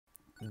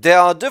There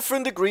are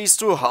different degrees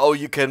to how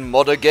you can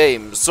mod a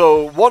game,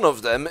 so one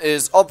of them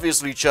is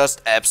obviously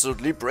just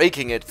absolutely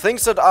breaking it,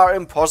 things that are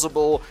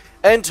impossible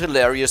and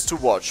hilarious to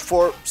watch,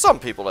 for some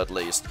people at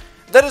least.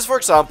 That is, for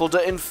example,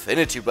 the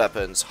infinity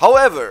weapons.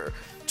 However,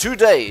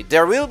 today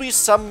there will be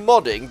some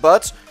modding,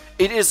 but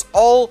it is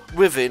all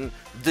within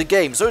the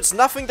game, so it's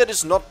nothing that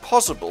is not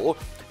possible.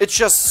 It's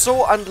just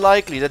so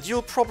unlikely that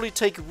you'll probably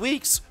take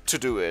weeks to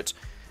do it.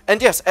 And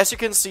yes, as you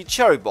can see,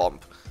 Cherry Bomb.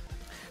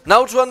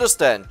 Now to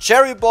understand,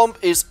 Cherry Bomb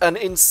is an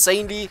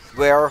insanely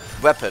rare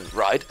weapon,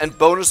 right? And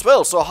bone as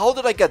well, so how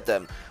did I get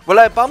them? Well,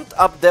 I bumped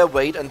up their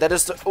weight and that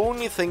is the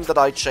only thing that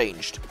I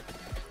changed.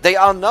 They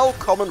are now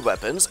common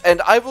weapons and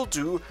I will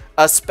do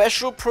a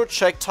special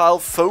projectile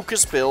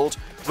focus build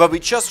where we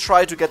just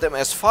try to get them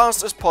as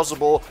fast as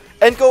possible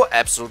and go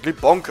absolutely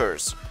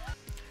bonkers.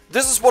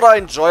 This is what I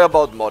enjoy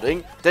about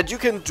modding, that you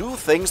can do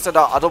things that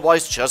are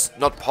otherwise just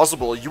not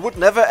possible. You would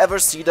never ever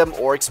see them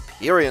or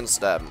experience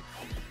them.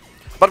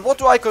 But what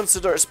do I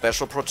consider a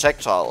special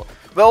projectile?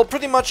 Well,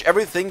 pretty much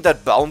everything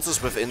that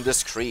bounces within the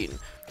screen.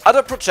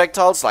 Other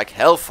projectiles like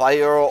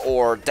Hellfire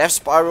or Death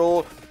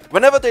Spiral,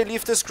 whenever they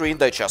leave the screen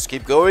they just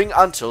keep going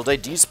until they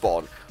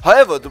despawn.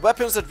 However, the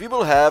weapons that we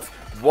will have,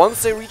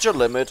 once they reach a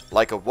limit,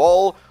 like a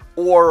wall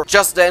or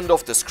just the end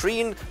of the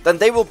screen, then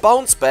they will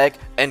bounce back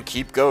and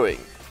keep going.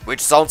 Which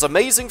sounds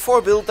amazing for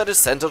a build that is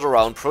centered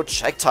around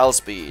projectile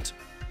speed.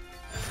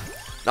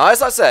 Now,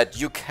 as I said,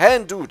 you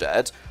can do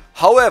that.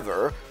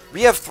 However,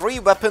 we have 3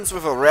 weapons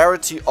with a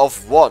rarity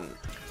of 1.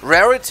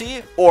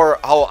 Rarity, or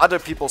how other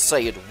people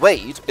say it,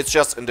 weight, it's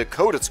just in the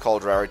code it's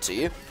called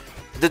rarity,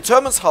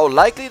 determines how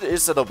likely it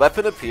is that a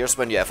weapon appears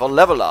when you have a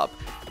level up.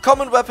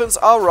 Common weapons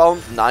are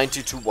around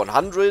 90 to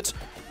 100.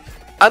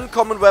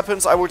 Uncommon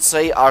weapons, I would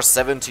say, are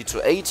 70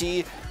 to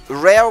 80.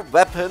 Rare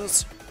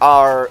weapons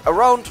are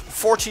around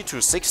 40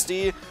 to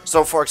 60.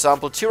 So for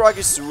example,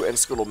 Tiragisu and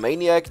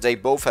Skullomaniac, they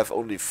both have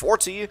only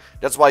 40.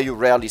 That's why you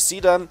rarely see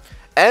them.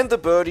 And the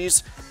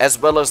birdies, as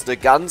well as the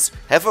guns,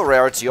 have a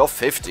rarity of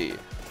 50.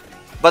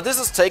 But this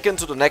is taken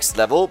to the next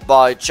level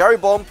by Cherry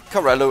Bomb,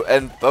 Carrello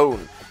and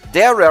Bone.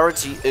 Their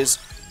rarity is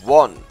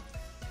 1.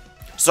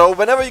 So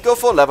whenever you go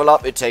for a level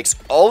up, it takes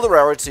all the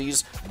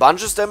rarities,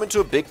 bunches them into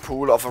a big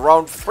pool of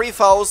around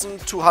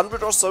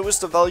 3200 or so is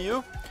the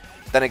value.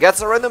 Then it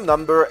gets a random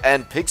number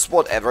and picks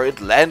whatever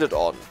it landed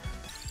on.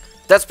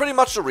 That's pretty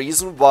much the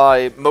reason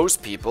why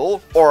most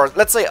people, or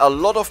let's say a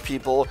lot of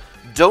people,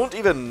 don't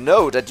even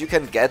know that you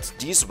can get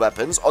these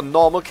weapons on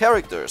normal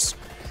characters.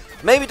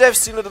 Maybe they've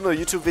seen it in a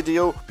YouTube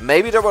video,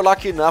 maybe they were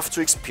lucky enough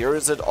to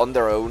experience it on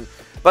their own,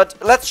 but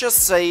let's just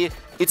say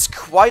it's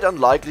quite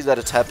unlikely that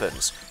it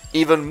happens.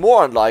 Even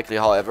more unlikely,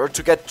 however,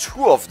 to get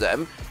 2 of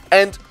them,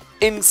 and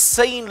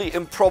insanely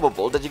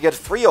improbable that you get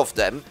 3 of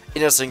them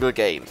in a single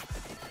game.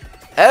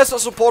 As a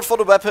support for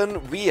the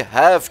weapon, we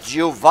have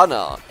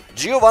Giovanna.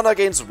 Giovanna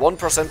gains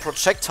 1%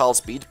 projectile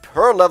speed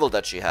per level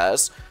that she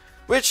has,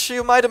 which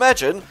you might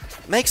imagine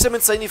makes them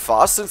insanely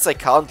fast since they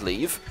can't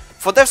leave.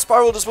 For Death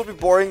Spiral this would be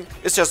boring,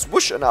 it's just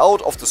whoosh and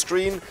out of the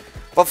screen,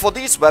 but for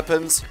these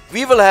weapons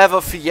we will have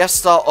a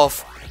fiesta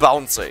of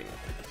bouncing.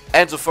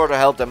 And to further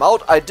help them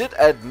out, I did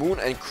add Moon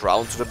and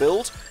Crown to the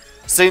build,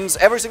 since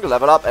every single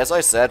level up, as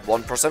I said,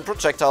 1%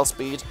 projectile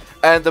speed,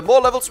 and the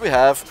more levels we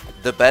have,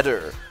 the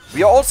better.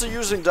 We are also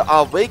using the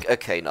Awake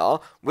Arcana,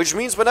 which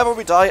means whenever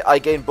we die I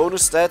gain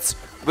bonus stats,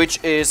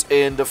 which is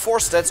in the 4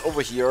 stats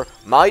over here,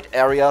 Might,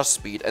 Area,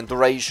 Speed and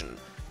Duration.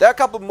 There are a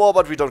couple more,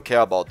 but we don't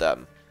care about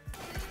them.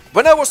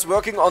 When I was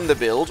working on the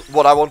build,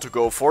 what I want to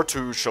go for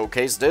to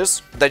showcase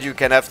this, that you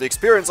can have the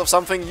experience of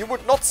something you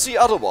would not see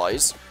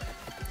otherwise,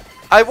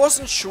 I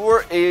wasn't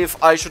sure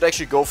if I should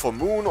actually go for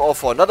Moon or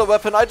for another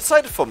weapon. I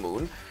decided for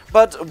Moon,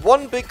 but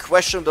one big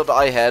question that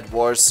I had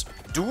was,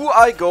 do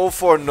I go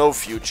for No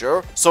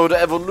Future, so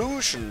the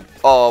evolution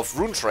of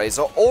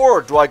Runetracer,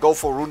 or do I go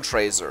for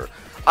Runetracer?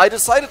 I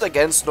decided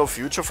against No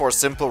Future for a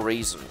simple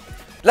reason.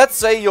 Let's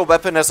say your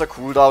weapon has a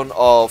cooldown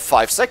of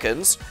 5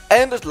 seconds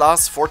and it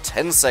lasts for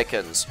 10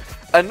 seconds.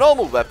 A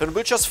normal weapon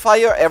will just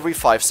fire every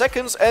 5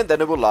 seconds and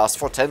then it will last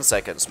for 10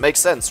 seconds. Makes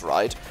sense,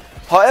 right?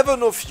 However,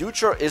 No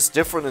Future is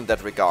different in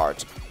that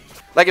regard.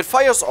 Like, it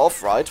fires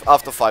off, right,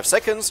 after 5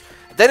 seconds,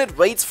 then it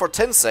waits for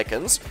 10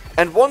 seconds,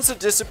 and once it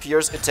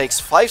disappears it takes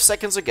 5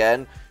 seconds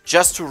again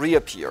just to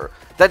reappear.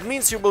 That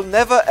means you will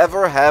never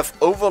ever have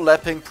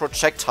overlapping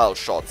projectile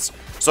shots.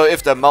 So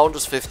if the amount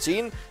is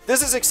 15,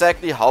 this is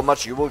exactly how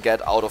much you will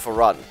get out of a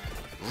run.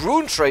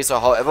 Runetracer,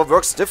 however,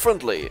 works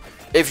differently.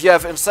 If you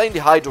have insanely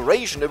high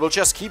duration, it will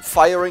just keep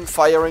firing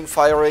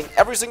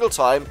every single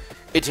time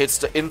it hits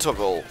the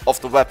interval of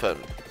the weapon.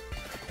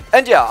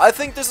 And yeah, I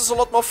think this is a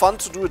lot more fun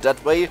to do it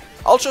that way.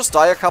 I'll just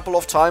die a couple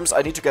of times,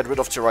 I need to get rid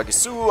of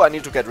Tiragisu, I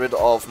need to get rid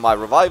of my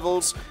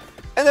revivals,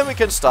 and then we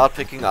can start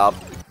picking up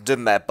the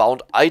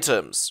map-bound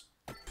items.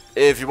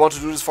 If you want to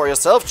do this for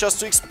yourself,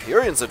 just to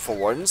experience it for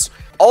once,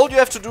 all you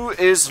have to do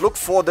is look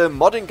for the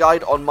modding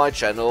guide on my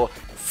channel,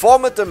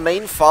 format the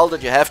main file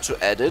that you have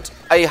to edit.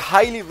 I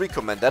highly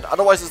recommend that,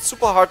 otherwise it's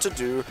super hard to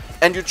do,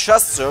 and you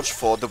just search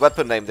for the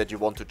weapon name that you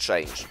want to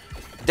change.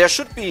 there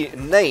should be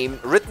name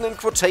written in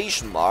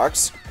quotation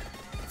marks,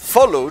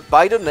 followed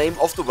by the name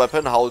of the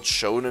weapon how it's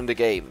shown in the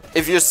game.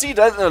 If you see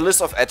that in a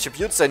list of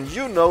attributes, then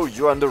you know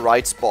you're in the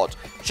right spot.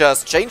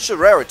 Just change the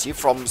rarity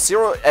from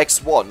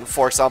 0x1,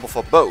 for example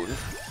for bone,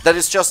 that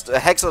is just a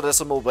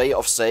hexadecimal way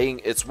of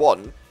saying it's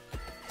 1,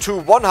 to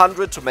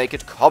 100 to make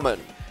it common.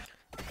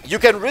 You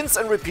can rinse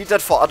and repeat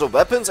that for other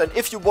weapons, and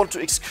if you want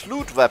to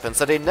exclude weapons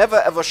that they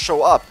never ever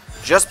show up,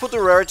 just put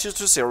the rarity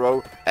to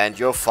 0 and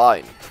you're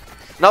fine.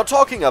 Now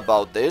talking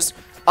about this,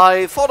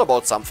 I thought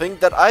about something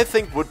that I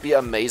think would be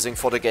amazing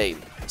for the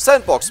game.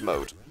 Sandbox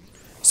mode.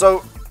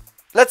 So,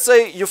 let's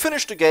say you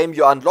finish the game,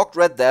 you unlocked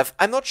Red Death.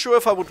 I'm not sure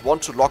if I would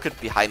want to lock it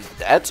behind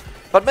that,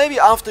 but maybe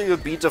after you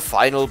beat the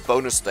final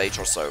bonus stage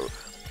or so.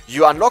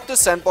 You unlock the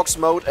sandbox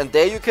mode and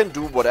there you can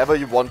do whatever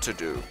you want to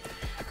do.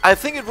 I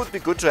think it would be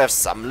good to have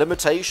some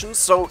limitations,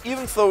 so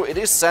even though it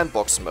is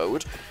sandbox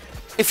mode,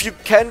 if you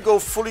can go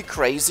fully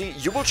crazy,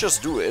 you will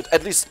just do it,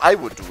 at least I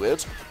would do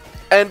it.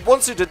 And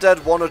once you did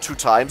that 1 or 2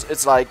 times,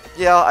 it's like,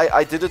 yeah,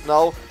 I did it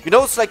now. You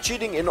know, it's like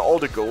cheating in all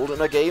the gold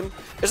in a game.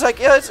 It's like,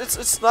 yeah,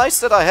 it's nice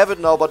that I have it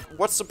now, but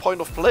what's the point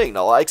of playing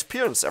now? I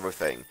experienced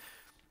everything.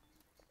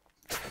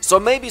 So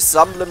maybe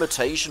some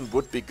limitation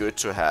would be good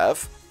to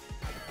have.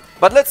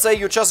 But let's say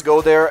you just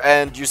go there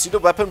and you see the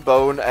weapon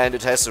bone and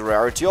it has a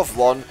rarity of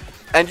 1,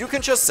 and you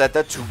can just set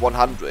that to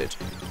 100.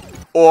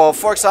 Or,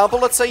 for example,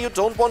 let's say you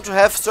don't want to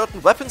have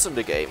certain weapons in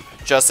the game.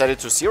 Just set it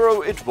to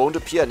 0, it won't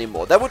appear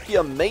anymore. That would be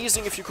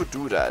amazing if you could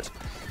do that.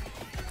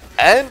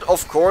 And,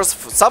 of course,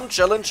 for some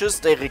challenges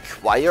they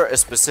require a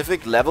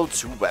specific level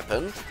 2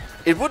 weapon.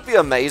 It would be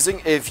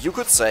amazing if you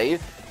could say,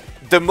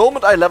 the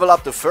moment I level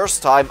up the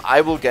first time,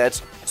 I will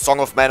get Song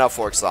of Mana,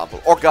 for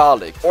example, or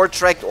Garlic, or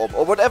Tract Orb,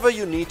 or whatever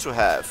you need to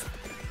have.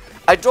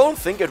 I don't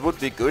think it would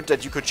be good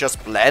that you could just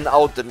plan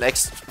out the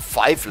next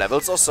 5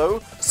 levels or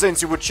so,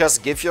 since you would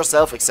just give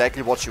yourself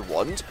exactly what you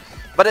want,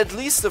 but at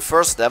least the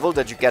first level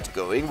that you get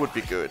going would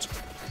be good.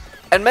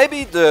 And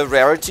maybe the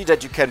rarity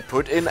that you can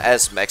put in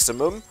as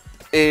maximum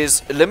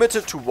is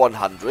limited to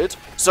 100,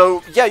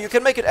 so yeah, you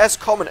can make it as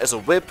common as a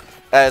whip,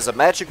 as a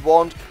magic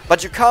wand,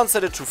 but you can't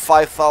set it to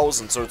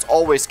 5000, so it's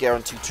always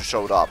guaranteed to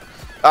show up.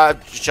 I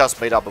just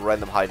made up a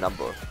random high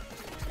number.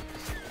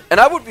 And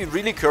I would be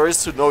really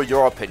curious to know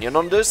your opinion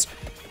on this.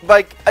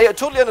 Like, I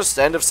totally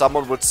understand if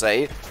someone would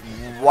say,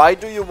 why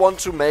do you want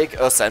to make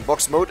a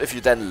sandbox mode if you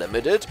then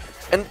limit it?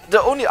 And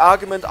the only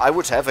argument I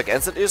would have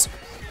against it is,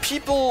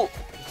 people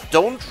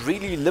don't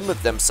really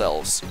limit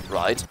themselves,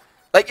 right?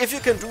 Like, if you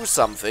can do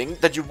something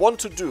that you want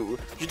to do,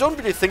 you don't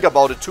really think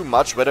about it too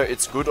much, whether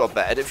it's good or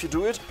bad if you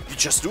do it. You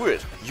just do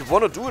it. You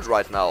want to do it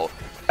right now.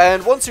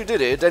 And once you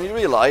did it, then you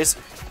realize,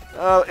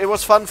 it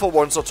was fun for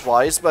once or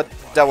twice, but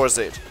that was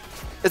it.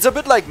 It's a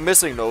bit like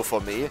Missing No for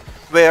me,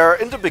 where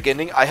in the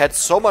beginning I had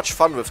so much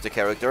fun with the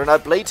character and I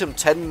played him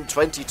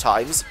 10-20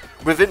 times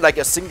within like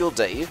a single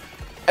day,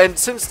 and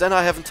since then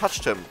I haven't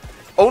touched him.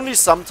 Only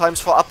sometimes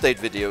for update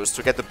videos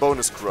to get the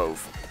bonus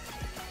growth.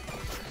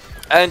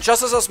 And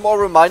just as a small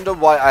reminder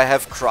why I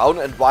have Crown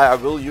and why I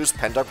will use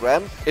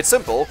Pentagram, it's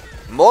simple: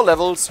 more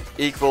levels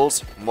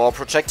equals more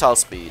projectile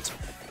speed.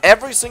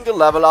 Every single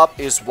level up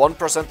is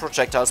 1%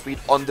 projectile speed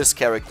on this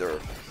character.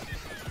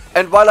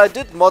 And while I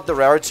did mod the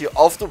rarity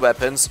of the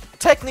weapons,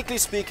 technically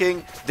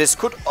speaking, this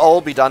could all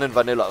be done in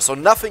vanilla, so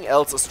nothing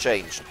else is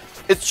changed.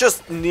 It's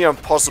just near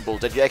impossible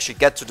that you actually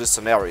get to this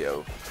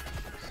scenario.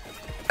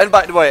 And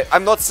by the way,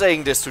 I'm not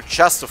saying this to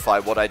justify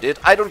what I did.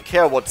 I don't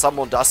care what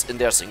someone does in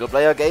their single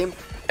player game,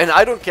 and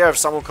I don't care if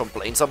someone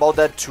complains about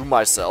that to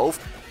myself.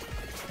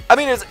 I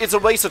mean, it's a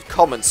wasted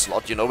comment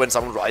slot, you know, when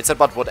someone writes it,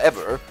 but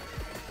whatever.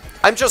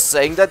 I'm just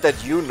saying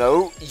that you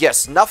know,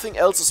 yes, nothing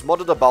else is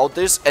modded about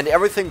this, and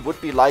everything would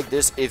be like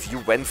this if you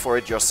went for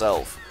it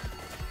yourself.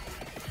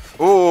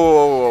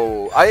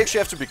 Oh, I actually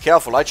have to be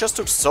careful. I just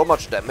took so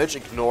much damage,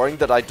 ignoring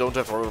that I don't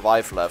have a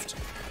revive left.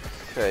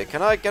 Okay,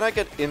 can I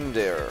get in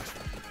there?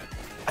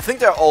 I think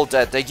they're all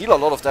dead. They deal a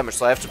lot of damage,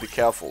 so I have to be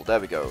careful.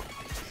 There we go.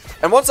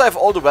 And once I have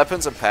all the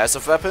weapons and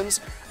passive weapons,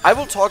 I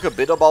will talk a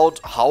bit about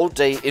how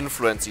they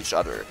influence each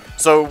other.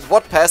 So,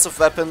 what passive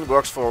weapon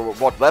works for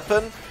what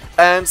weapon,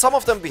 and some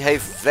of them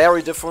behave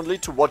very differently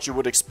to what you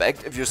would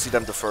expect if you see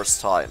them the first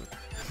time.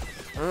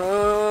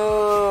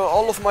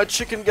 All of my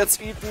chicken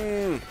gets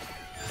eaten.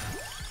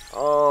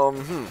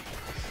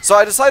 So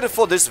I decided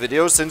for this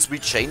video, since we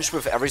changed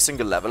with every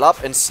single level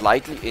up and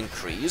slightly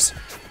increase,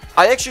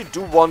 I actually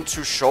do want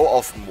to show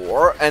off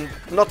more and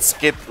not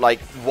skip like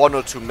 1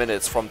 or 2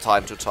 minutes from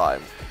time to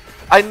time.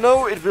 I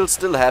know it will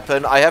still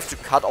happen, I have to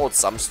cut out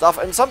some stuff,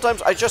 and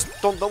sometimes I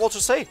just don't know what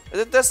to say.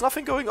 There's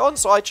nothing going on,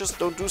 so I just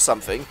don't do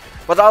something.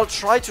 But I'll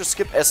try to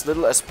skip as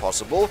little as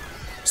possible,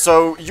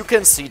 so you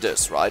can see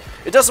this, right?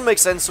 It doesn't make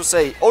sense to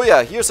say, oh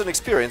yeah, here's an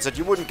experience that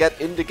you wouldn't get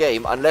in the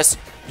game unless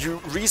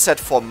you reset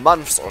for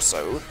months or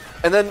so.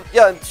 And then,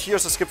 yeah, and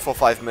here's a skip for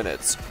 5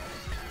 minutes.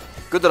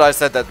 Good that I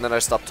said that and then I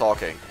stopped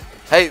talking.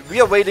 Hey,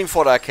 we are waiting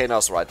for the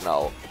Arcanas right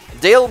now.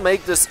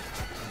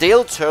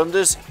 They'll turn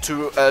this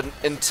to an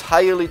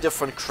entirely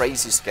different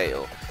crazy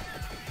scale.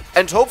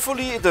 And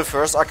hopefully the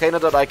first Arcana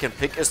that I can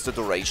pick is the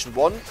duration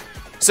one.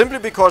 Simply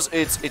because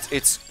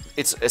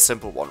it's a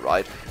simple one,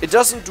 right? It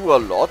doesn't do a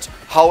lot.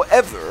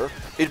 However,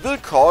 it will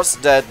cause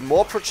that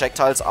more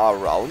projectiles are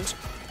around.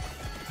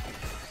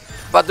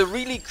 But the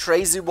really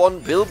crazy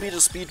one will be the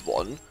speed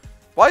one.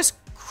 Why is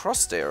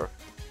Cross there?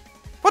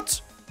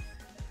 What?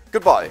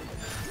 Goodbye.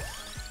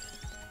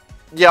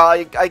 Yeah,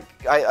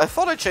 I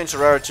thought I changed the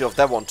rarity of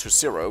that one to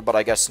 0, but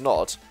I guess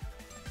not.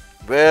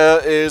 Where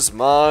is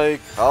my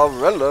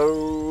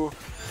Carrello?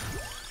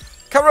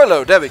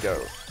 Carrello, there we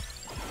go.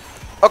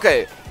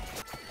 Okay,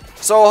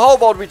 so how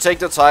about we take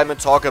the time and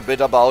talk a bit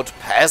about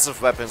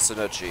passive weapon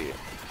synergy.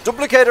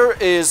 Duplicator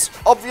is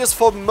obvious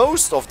for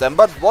most of them,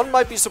 but one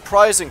might be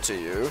surprising to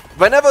you.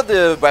 Whenever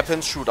the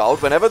weapons shoot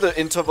out, whenever the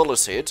interval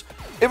is hit,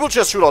 it will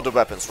just shoot out the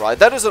weapons, right?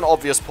 That is an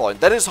obvious point.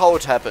 That is how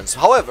it happens.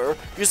 However,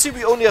 you see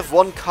we only have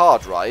one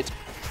card, right?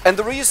 And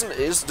the reason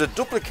is the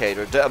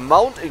duplicator, the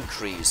amount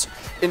increase.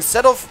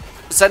 Instead of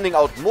sending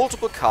out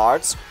multiple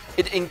cards,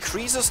 it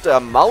increases the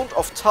amount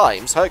of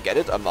times, get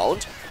it,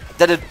 amount,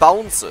 that it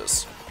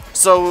bounces.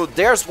 So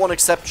there's one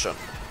exception.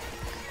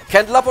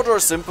 Candelabra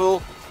is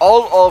simple.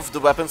 All of the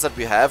weapons that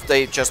we have,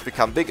 they just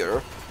become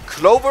bigger.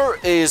 Clover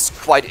is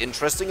quite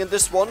interesting in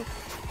this one.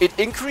 It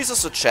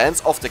increases the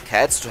chance of the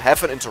cats to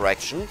have an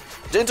interaction.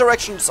 The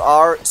interactions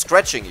are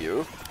scratching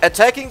you,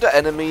 attacking the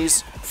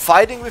enemies,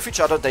 fighting with each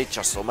other. They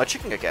just stole my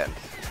chicken again.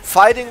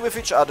 Fighting with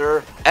each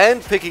other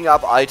and picking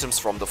up items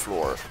from the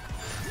floor.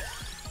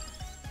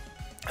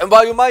 And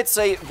while you might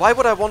say, why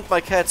would I want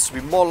my cats to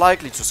be more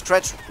likely to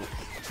scratch?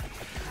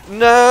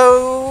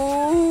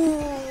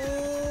 No!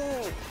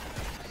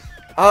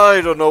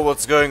 I don't know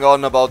what's going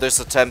on about this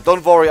attempt.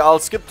 Don't worry, I'll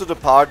skip to the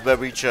part where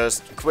we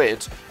just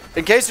quit.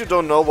 In case you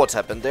don't know what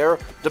happened there,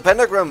 the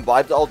pentagram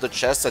wiped out the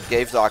chest that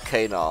gave the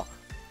arcana.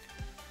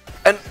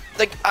 And,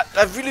 like,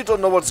 I really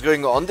don't know what's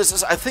going on. This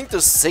is, I think, the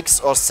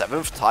 6th or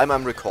 7th time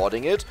I'm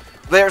recording it,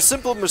 where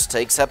simple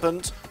mistakes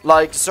happened.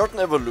 Like, certain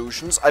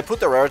evolutions, I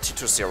put the rarity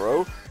to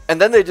 0, and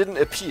then they didn't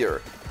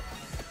appear.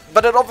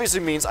 But that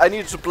obviously means I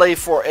needed to play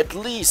for at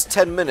least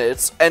 10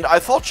 minutes, and I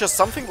thought just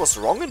something was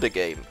wrong in the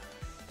game.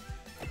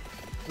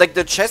 Like,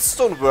 the chests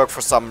don't work for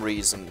some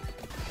reason.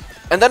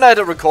 And then I had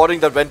a recording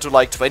that went to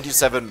like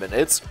 27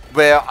 minutes,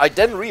 where I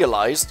then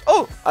realized,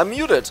 oh, I'm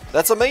muted.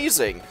 That's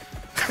amazing.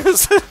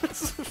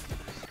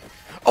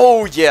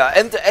 Oh yeah,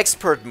 and the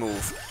expert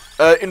move.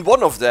 In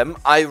one of them,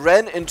 I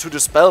ran into the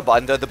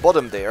spellbinder at the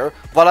bottom there,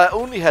 while I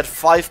only had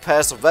 5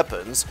 pairs of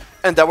weapons,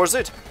 and that was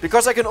it.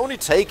 Because I can only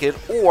take it,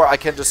 or I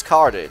can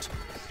discard it.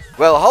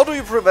 Well, how do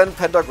you prevent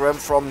pentagram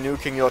from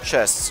nuking your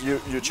chests?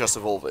 You just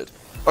evolve it.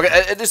 Okay,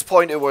 at this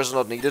point it was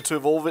not needed to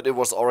evolve it, it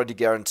was already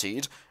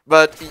guaranteed.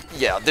 But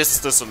yeah, this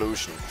is the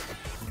solution.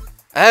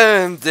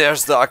 And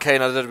there's the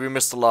arcana that we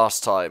missed the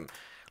last time.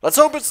 Let's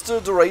hope it's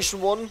the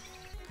duration one.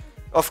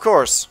 Of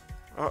course.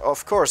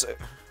 Of course.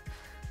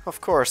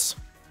 Of course.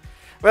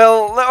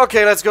 Well,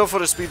 okay, let's go for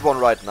the speed one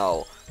right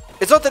now.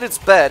 It's not that it's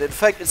bad, in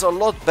fact it's a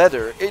lot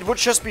better. It would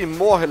just be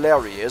more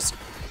hilarious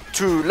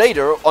to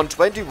later, on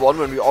 21,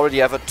 when we already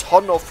have a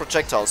ton of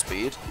projectile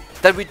speed,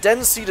 that we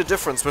then see the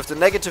difference with the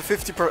negative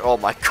 50%. Oh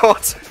my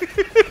god.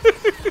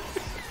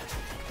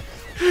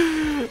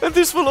 And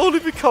this will only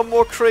become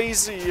more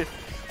crazy.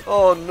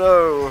 Oh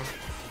no.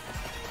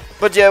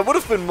 But yeah, it would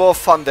have been more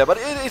fun there, but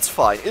it's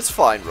fine. It's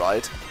fine,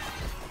 right?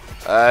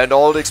 And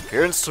all the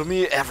experience to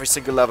me, every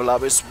single level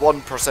up is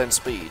 1%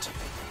 speed.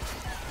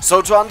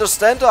 So to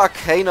understand the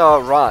arcana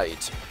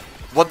right,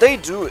 what they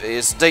do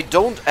is they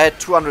don't add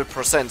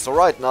 200%. So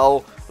right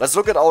now, let's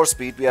look at our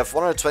speed. We have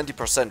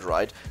 120%,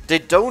 right? They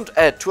don't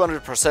add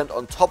 200%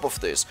 on top of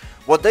this.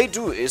 What they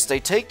do is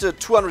they take the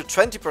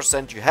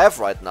 220% you have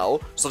right now,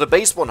 so the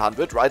base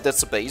 100, right?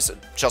 That's the base,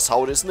 just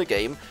how it is in the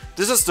game.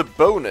 This is the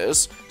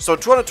bonus, so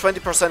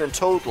 220% in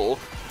total,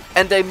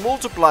 and they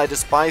multiply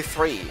this by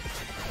 3.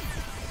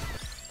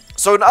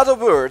 So in other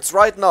words,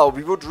 right now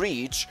we would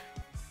reach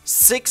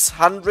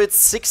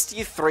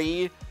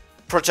 663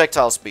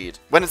 projectile speed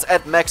when it's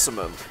at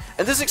maximum.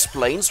 And this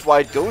explains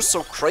why it goes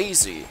so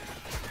crazy.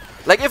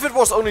 Like, if it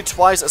was only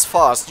twice as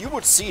fast, you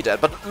would see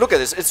that. But look at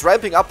this, it's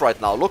ramping up right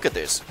now, look at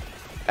this.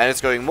 And it's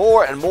going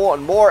more and more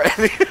and more.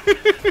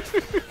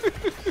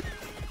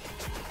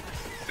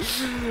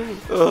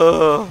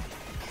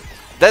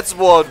 That's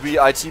what we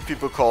IT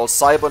people call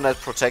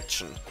cybernet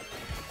protection.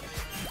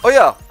 Oh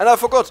yeah, and I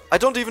forgot, I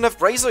don't even have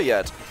Bracer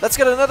yet. Let's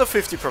get another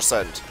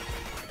 50%.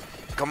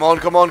 Come on,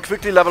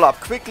 quickly level up,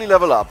 quickly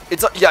level up.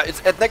 It's yeah,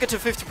 it's at negative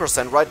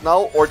 50% right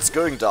now, or it's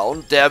going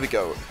down. There we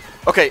go.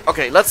 Okay,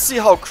 let's see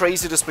how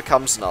crazy this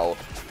becomes now.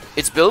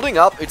 It's building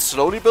up, it's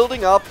slowly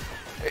building up.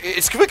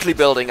 It's quickly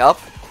building up.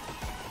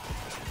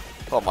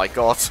 Oh my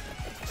god.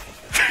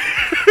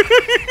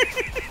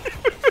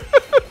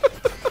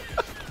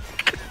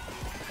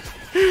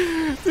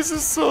 This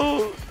is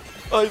so...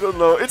 I don't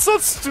know. It's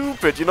not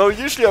stupid, you know,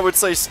 usually I would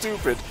say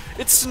stupid.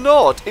 It's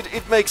not.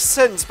 It makes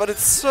sense, but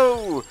it's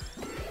so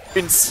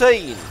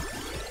insane.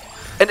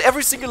 And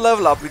every single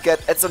level up we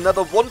get adds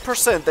another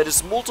 1% that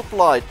is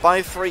multiplied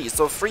by 3,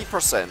 so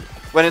 3%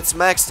 when it's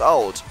maxed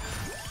out.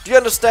 Do you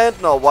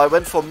understand now why I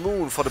went for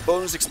Moon for the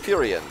bonus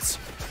experience?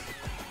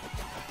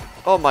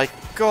 Oh my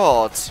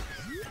god.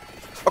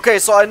 Okay,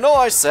 so I know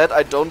I said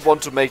I don't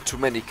want to make too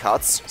many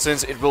cuts,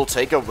 since it will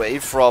take away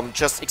from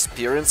just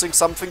experiencing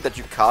something that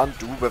you can't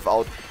do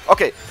without...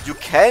 Okay, you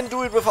can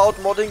do it without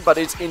modding, but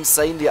it's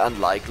insanely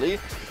unlikely.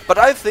 But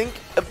I think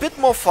a bit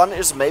more fun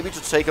is maybe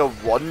to take a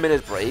 1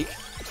 minute break.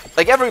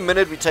 Like every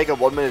minute we take a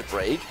 1 minute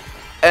break,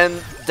 and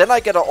then I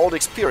get our old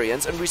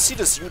experience, and we see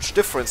this huge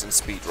difference in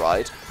speed,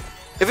 right?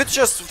 If it's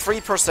just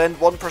 3%,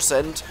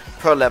 1%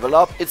 per level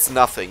up, it's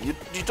nothing.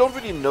 You don't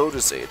really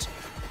notice it.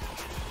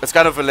 It's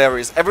kind of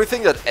hilarious.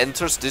 Everything that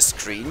enters this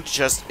screen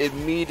just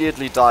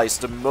immediately dies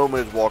the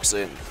moment it walks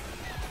in.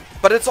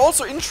 But it's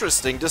also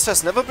interesting, this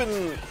has never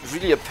been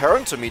really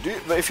apparent to me.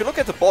 If you look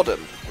at the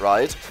bottom,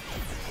 right,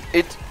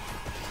 it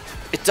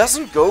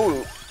doesn't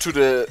go to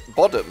the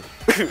bottom,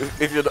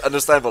 if you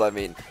understand what I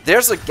mean.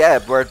 There's a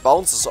gap where it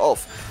bounces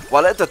off,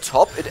 while at the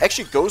top it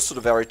actually goes to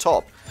the very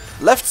top.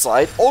 Left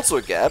side, also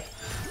a gap,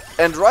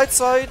 and right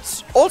side,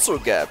 also a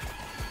gap.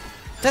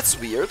 That's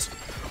weird.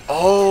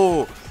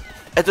 Oh!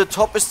 At the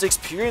top is the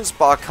experience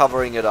bar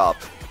covering it up.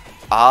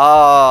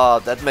 Ah,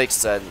 that makes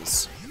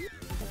sense.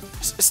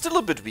 It's still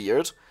a bit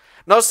weird.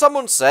 Now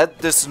someone said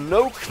this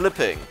no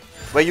clipping,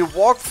 where you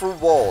walk through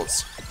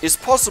walls, is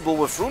possible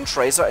with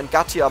Runetracer and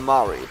Gatti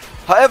Amari.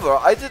 However,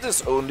 I did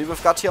this only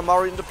with Gatti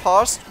Amari in the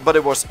past, but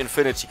it was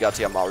Infinity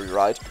Gatti Amari,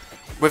 right?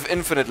 With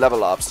infinite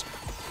level ups.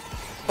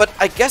 But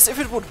I guess if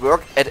it would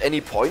work at any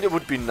point, it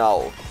would be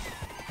now.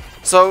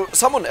 So,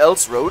 someone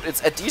else wrote,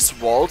 it's at these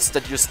walls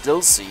that you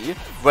still see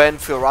when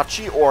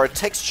Firachi or a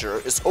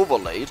texture is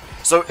overlaid.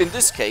 So, in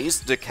this case,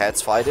 the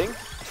cat's fighting.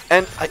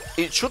 And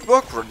it should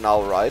work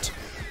now, right?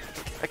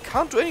 I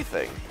can't do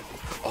anything.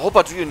 Oh,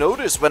 but do you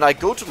notice, when I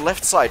go to the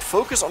left side,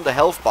 focus on the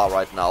health bar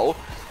right now,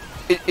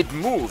 it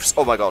moves.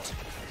 Oh my god.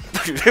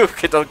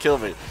 Okay, don't kill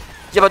me.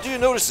 Yeah, but do you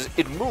notice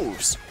it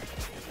moves?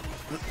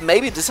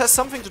 Maybe this has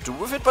something to do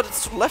with it, but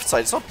it's to the left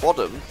side, it's not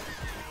bottom.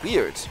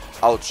 Weird.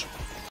 Ouch.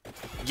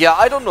 Yeah,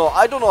 I don't know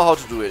how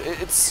to do it.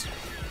 It's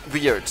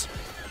weird.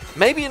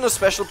 Maybe in a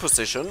special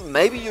position,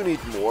 maybe you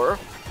need more.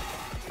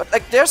 But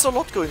like, there's a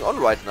lot going on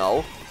right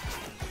now.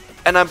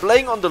 And I'm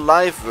playing on the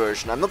live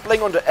version. I'm not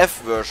playing on the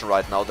F version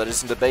right now, that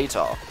is in the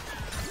beta.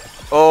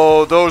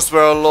 Oh, those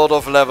were a lot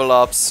of level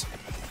ups.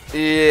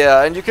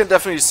 Yeah, and you can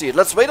definitely see it.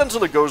 Let's wait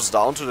until it goes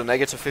down to the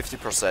negative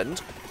 50%.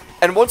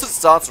 And once it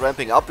starts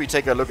ramping up, we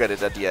take a look at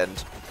it at the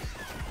end.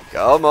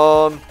 Come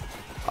on.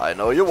 I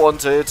know you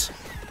want it.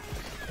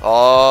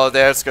 Oh,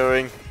 there it's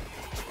going.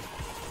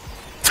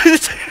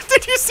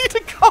 Did you see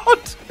the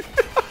count?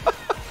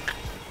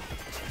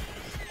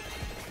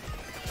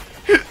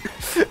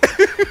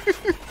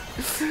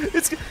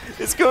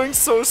 It's going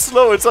so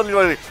slow. It's only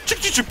like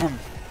boom.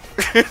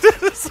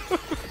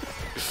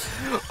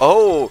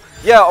 Oh,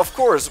 yeah, of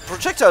course.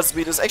 Projectile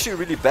speed is actually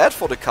really bad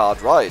for the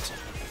card, right?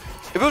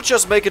 It will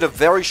just make it a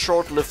very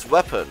short-lived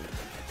weapon.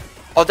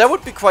 Oh, that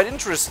would be quite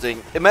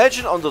interesting.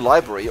 Imagine on the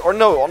library, or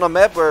no, on a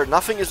map where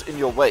nothing is in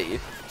your way.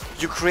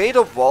 You create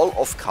a wall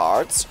of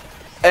cards,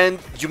 and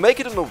you make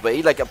it in a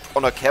way like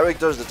on a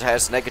character that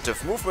has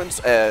negative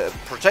movement,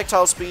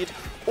 projectile speed,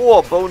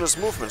 or bonus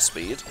movement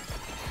speed,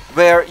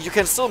 where you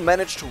can still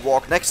manage to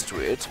walk next to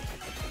it,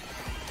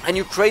 and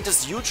you create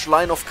this huge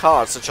line of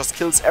cards that just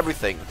kills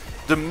everything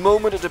the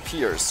moment it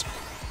appears.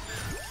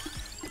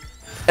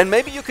 And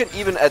maybe you can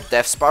even add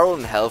Death Spiral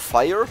and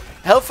Hellfire.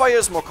 Hellfire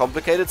is more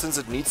complicated since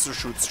it needs to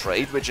shoot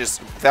straight, which is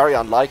very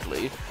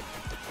unlikely.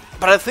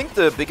 But I think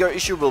the bigger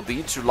issue will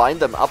be to line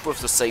them up with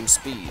the same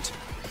speed.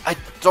 I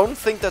don't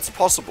think that's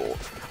possible.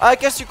 I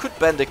guess you could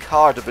bend a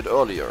card a bit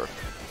earlier.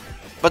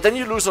 But then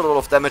you lose a lot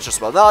of damage as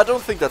well. No, I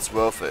don't think that's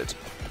worth it.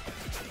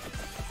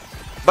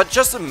 But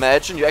just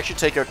imagine you actually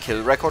take a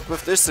kill record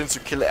with this, since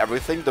you kill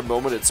everything the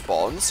moment it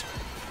spawns.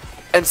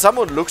 And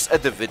someone looks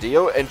at the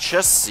video and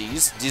just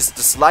sees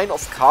this line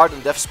of card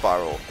and Death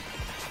Spiral.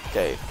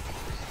 Okay.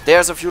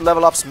 There's a few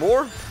level ups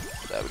more.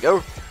 There we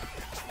go.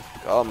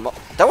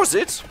 That was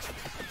it.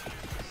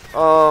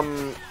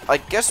 I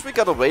guess we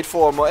gotta wait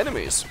for more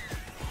enemies.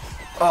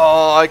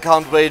 Oh, I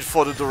can't wait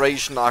for the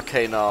Duration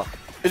Arcana.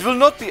 It will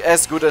not be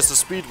as good as the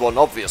speed one,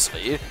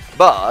 obviously,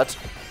 but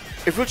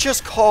it will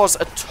just cause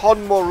a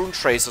ton more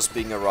Runetracers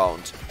being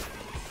around.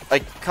 I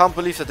can't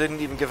believe they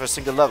didn't even give a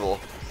single level.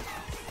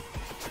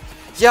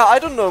 Yeah, I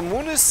don't know,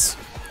 Moon is...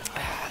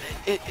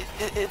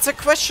 It's a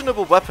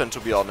questionable weapon, to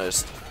be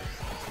honest.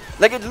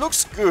 Like, it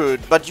looks good,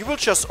 but you will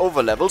just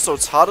overlevel, so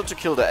it's harder to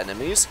kill the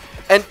enemies.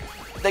 And,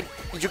 like,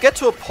 you get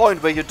to a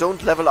point where you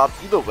don't level up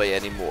either way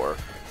anymore.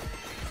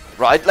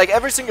 Right? Like,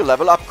 every single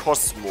level up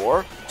costs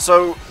more.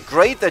 So,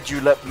 great that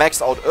you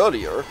maxed out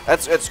earlier.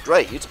 That's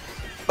great.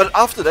 But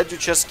after that, you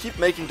just keep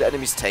making the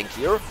enemies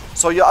tankier.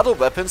 So, your other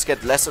weapons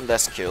get less and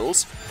less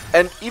kills.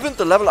 And even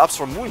the level ups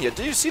from Moon here,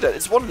 do you see that?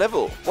 It's one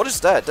level. What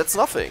is that? That's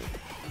nothing.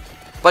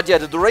 But yeah,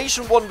 the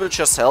duration one will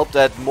just help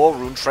that more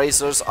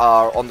Runetracers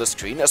are on the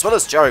screen, as well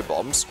as Cherry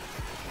Bombs.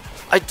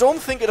 I don't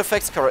think it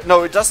affects Carrello.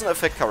 No, it doesn't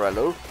affect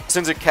Carrello,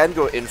 since it can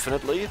go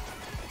infinitely.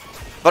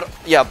 But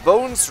yeah,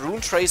 Bones,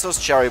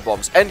 Runetracers, Cherry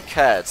Bombs, and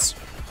Cats.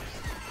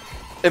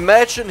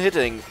 Imagine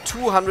hitting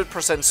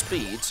 200%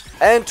 speed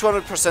and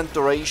 200%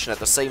 duration at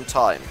the same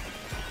time.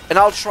 And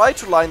I'll try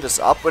to line this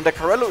up. When the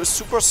Carrello is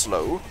super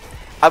slow,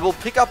 I will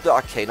pick up the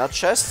Arcana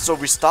chest, so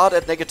we start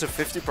at negative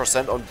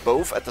 50% on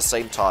both at the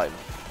same time.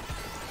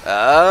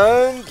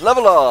 And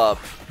level up!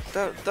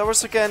 That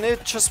was again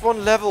it, just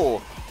one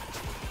level.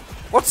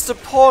 What's the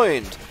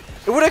point?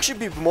 It would actually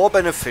be more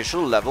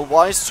beneficial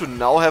level-wise to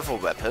now have a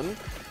weapon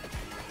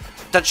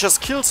that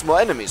just kills more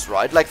enemies,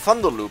 right? Like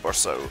Thunder Loop or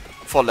so,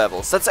 for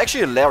levels. That's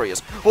actually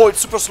hilarious. Oh, it's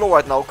super slow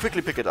right now,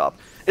 quickly pick it up.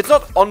 It's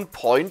not on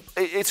point,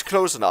 it's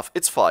close enough,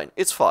 it's fine,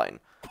 it's fine.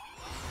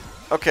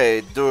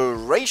 Okay,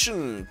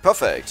 duration,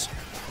 perfect.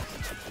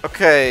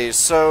 Okay,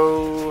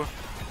 so...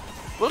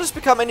 will this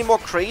become any more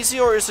crazy,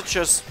 or is it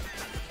just,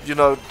 you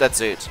know, that's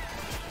it?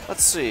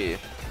 Let's see.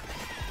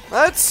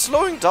 It's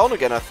slowing down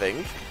again, I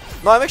think.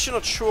 No, I'm actually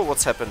not sure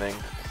what's happening.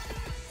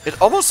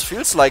 It almost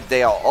feels like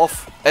they are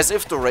off, as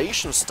if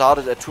duration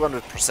started at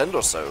 200%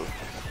 or so.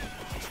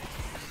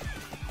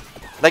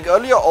 Like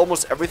earlier,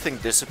 almost everything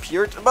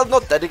disappeared. Well,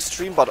 not that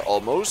extreme, but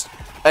almost.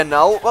 And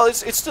now, well,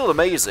 it's still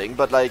amazing,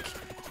 but like...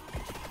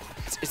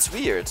 It's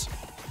weird.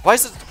 Why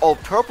is it all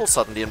purple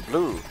suddenly and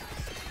blue?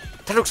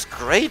 That looks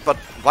great, but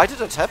why did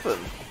that happen?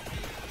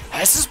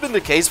 Has this been the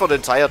case for the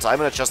entire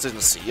time and I just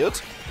didn't see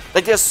it?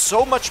 Like, there's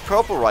so much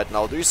purple right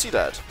now, do you see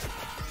that?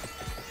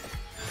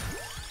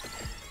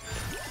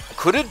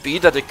 Could it be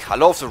that the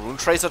color of the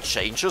Runetracer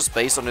changes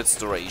based on its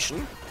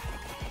duration?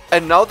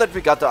 And now that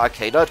we got the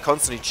Arcana, it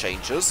constantly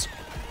changes?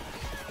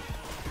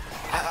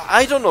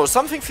 I don't know,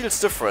 something feels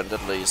different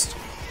at least.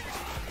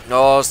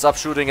 No, stop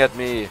shooting at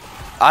me.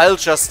 I'll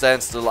just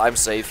stand still, I'm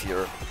safe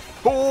here.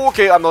 Oh,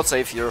 okay, I'm not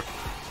safe here.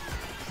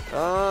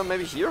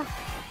 Maybe here?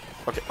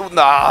 Okay, oh,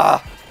 nah!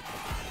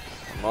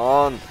 Come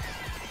on.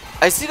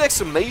 I see the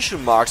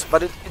exclamation marks,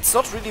 but it's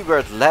not really where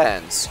it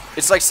lands.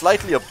 It's like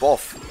slightly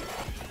above.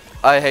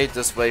 I hate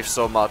this wave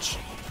so much.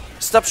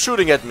 Stop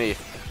shooting at me.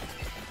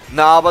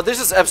 Nah, but this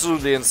is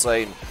absolutely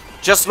insane.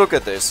 Just look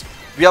at this.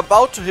 We are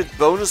about to hit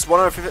bonus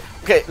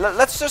 150... Okay,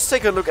 let's just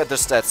take a look at the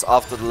stats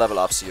after the level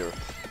ups here.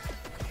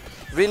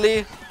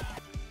 Really?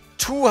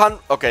 200...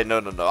 Okay, no,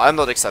 I'm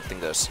not accepting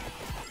this.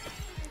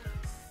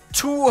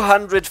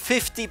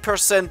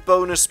 250%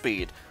 bonus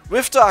speed.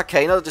 With the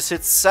Arcana, this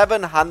hits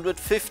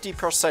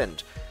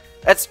 750%.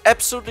 That's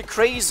absolutely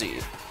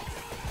crazy.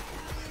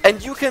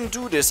 And you can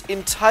do this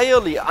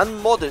entirely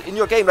unmodded in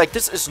your game. Like,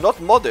 this is not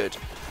modded.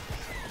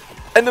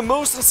 And the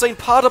most insane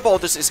part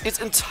about this is it's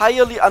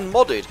entirely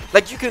unmodded.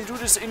 Like, you can do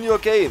this in your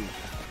game.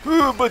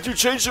 But you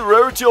change the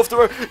rarity of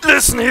the...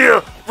 Listen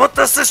here! What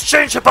does this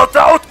change about the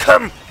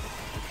outcome?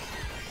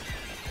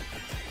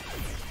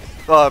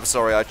 Oh, I'm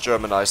sorry, I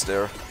Germanized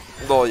there.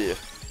 Oh yeah,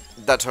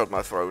 that hurt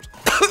my throat.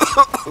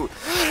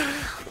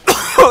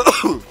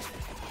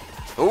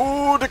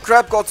 Oh, the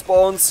crab god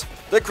spawns.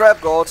 The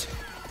crab god.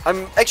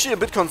 I'm actually a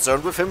bit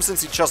concerned with him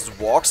since he just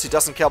walks. He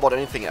doesn't care about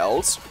anything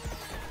else.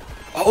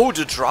 Oh,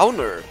 the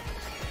drowner.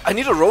 I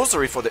need a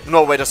rosary for that.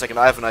 No, wait a second.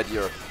 I have an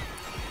idea.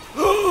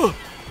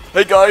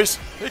 Hey guys.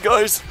 Hey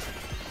guys.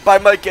 Buy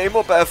my game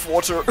or bath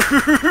water.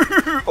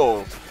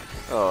 Oh.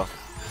 Oh.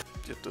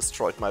 You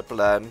destroyed my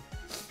plan.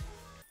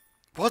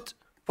 What?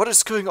 What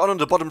is going on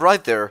the bottom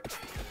right there?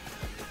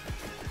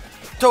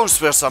 Those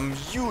were some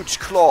huge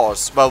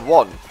claws. Well,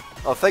 one.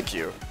 Oh, thank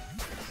you.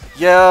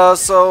 Yeah,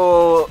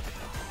 so...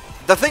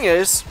 The thing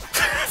is...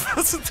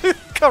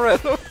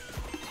 Carrello.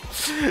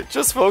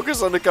 Just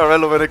focus on the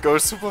Carrello when it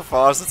goes super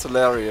fast. It's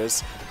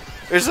hilarious.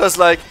 It's just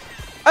like...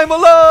 I'm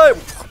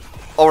alive!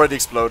 Already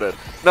exploded.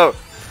 No.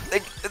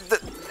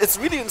 It's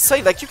really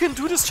insane. Like, you can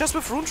do this just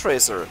with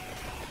Runetracer.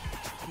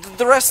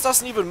 The rest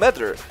doesn't even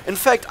matter. In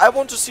fact, I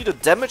want to see the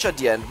damage at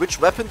the end. Which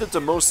weapon did the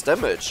most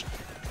damage?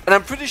 And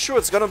I'm pretty sure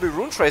it's gonna be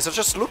Runetracer.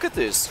 Just look at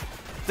this.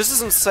 This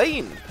is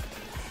insane.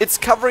 It's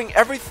covering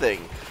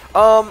everything.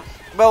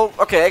 Well,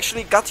 okay,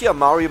 actually, Gatti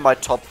Amari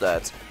might top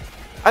that.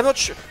 I'm not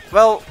sure.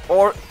 Well,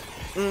 or...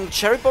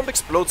 Cherry Bomb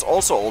explodes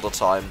also all the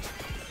time.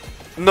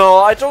 No,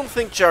 I don't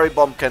think Cherry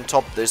Bomb can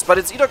top this. But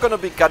it's either gonna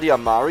be Gatti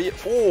Amari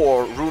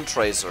or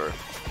Runetracer.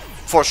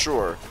 For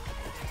sure.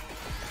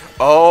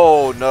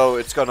 Oh, no,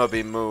 it's gonna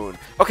be Moon.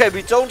 Okay,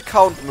 we don't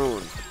count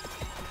Moon.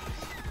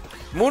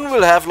 Moon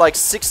will have like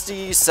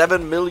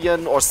 67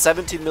 million or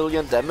 70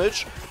 million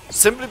damage.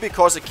 Simply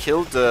because it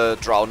killed the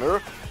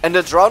Drowner. And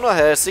the Drowner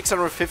has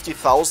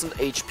 650,000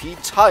 HP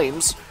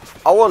times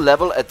our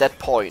level at that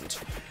point.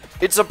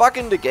 It's a bug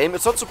in the game.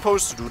 It's not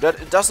supposed to do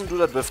that. It doesn't do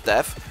that with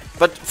Death.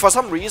 But for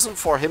some reason,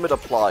 for him it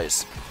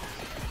applies.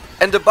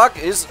 And the bug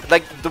is,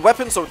 like, the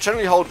weapon, so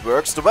generally how it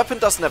works, the weapon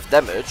doesn't have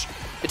damage.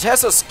 It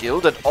has a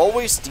skill that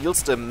always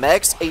deals the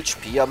max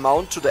HP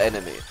amount to the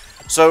enemy.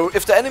 So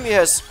if the enemy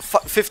has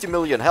 50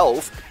 million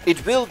health,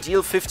 it will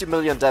deal 50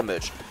 million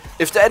damage.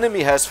 If the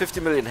enemy has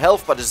 50 million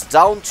health but is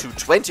down to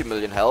 20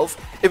 million health,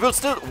 it will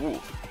still... Ooh.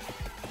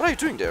 What are you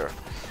doing there?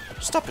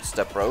 Stop it,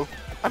 step bro.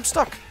 I'm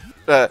stuck.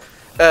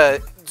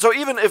 So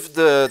even if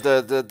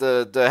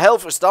the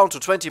health is down to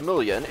 20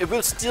 million, it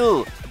will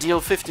still deal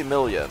 50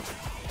 million.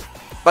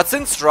 But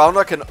since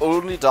Drowner can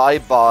only die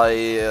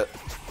by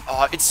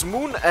It's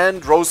Moon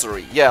and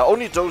Rosary. Yeah,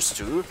 only those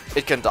two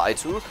it can die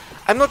to.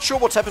 I'm not sure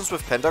what happens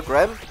with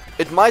Pentagram.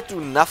 It might do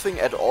nothing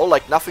at all,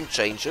 like nothing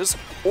changes,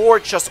 or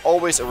it just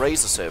always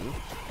erases him.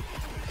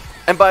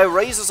 And by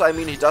erases I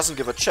mean he doesn't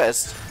give a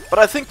chest, but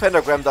I think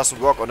Pentagram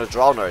doesn't work on a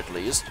Drowner at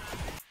least.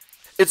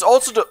 It's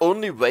also the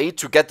only way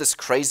to get this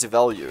crazy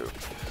value.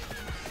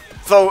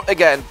 Though,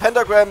 again,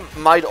 Pentagram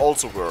might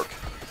also work.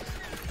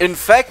 In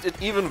fact, it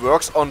even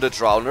works on the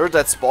Drowner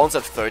that spawns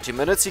at 30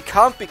 minutes. He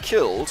can't be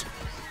killed,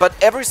 but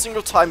every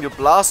single time you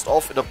blast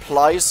off, it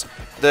applies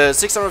the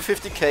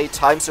 650k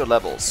times your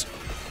levels.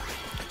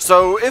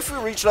 So if we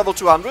reach level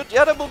 200,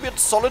 yeah, that will be a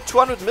solid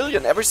 200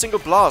 million every single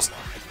blast.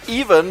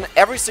 Even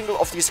every single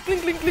of these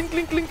clink, clink, clink,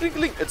 clink, clink, clink,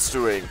 clink it's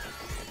doing.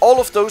 All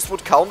of those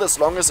would count as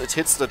long as it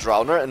hits the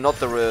Drowner and not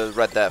the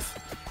Red Death.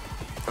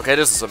 Okay,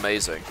 this is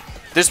amazing.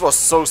 This was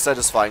so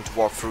satisfying to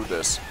walk through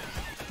this.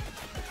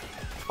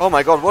 Oh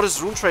my god, what is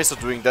Runetracer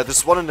doing there?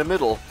 This one in the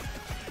middle.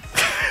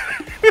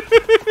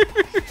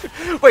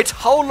 Wait,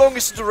 how long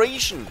is the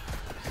duration?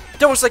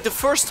 That was like the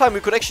first time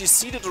we could actually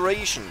see the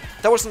duration.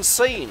 That was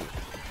insane.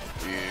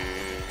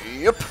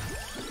 Yep.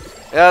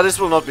 Yeah, this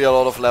will not be a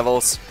lot of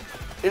levels.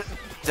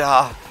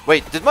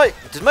 Wait, did my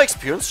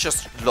experience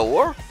just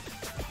lower?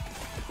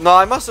 No,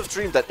 I must have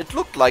dreamed that. It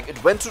looked like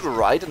it went to the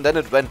right and then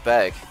it went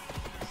back.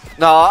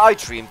 Nah, I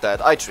dreamed that.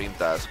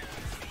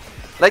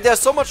 Like, there's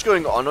so much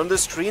going on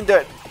this screen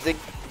that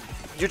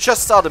you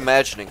just start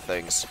imagining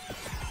things.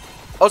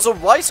 Also,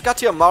 why is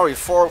Gatti Amari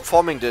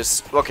forming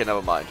this? Okay,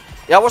 never mind.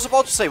 Yeah, I was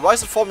about to say, why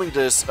is it forming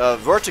this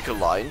vertical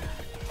line?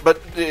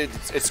 But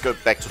it's good,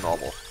 back to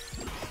normal.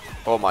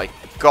 Oh my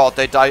god,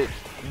 they died.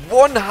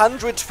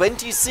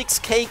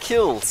 126k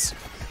kills.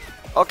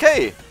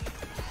 Okay.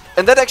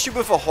 And that actually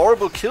with a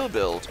horrible kill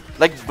build.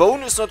 Like,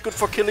 Bone is not good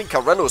for killing,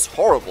 Carrello is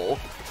horrible.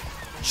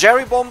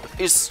 Jerry Bomb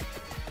is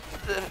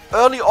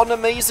early on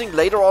amazing,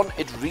 later on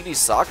it really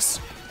sucks.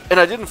 And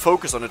I didn't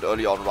focus on it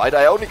early on, right?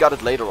 I only got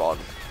it later on.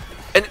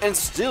 And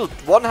still,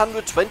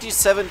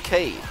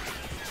 127k.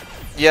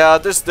 Yeah,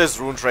 this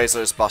Runetracer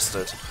is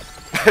busted.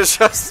 It's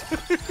just...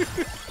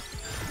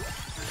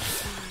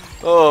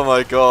 oh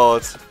my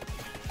god.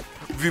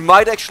 We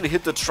might actually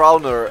hit the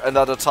Drowner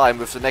another time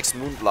with the next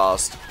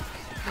Moonblast.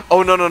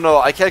 Oh,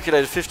 no, I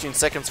calculated 15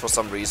 seconds for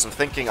some reason,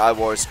 thinking I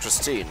was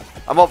Christine.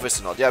 I'm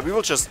obviously not. Yeah, we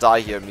will just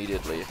die here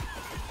immediately.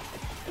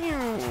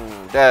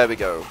 There we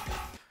go.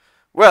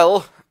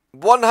 Well,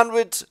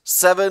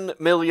 107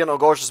 million on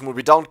Gorgeous Moon.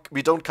 We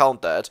don't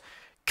count that.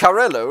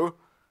 Carrello.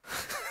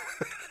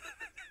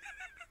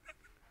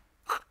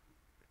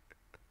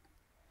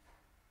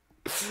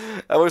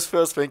 I was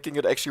first thinking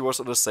it actually was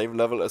on the same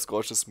level as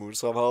Gorgeous Moon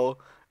somehow.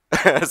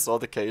 I saw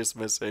the K is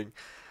missing.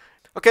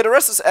 Okay, the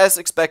rest is as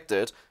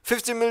expected.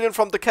 50 million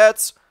from the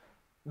cats.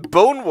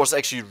 Bone was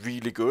actually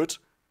really good.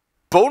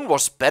 Bone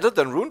was better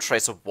than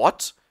Runetracer.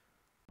 What?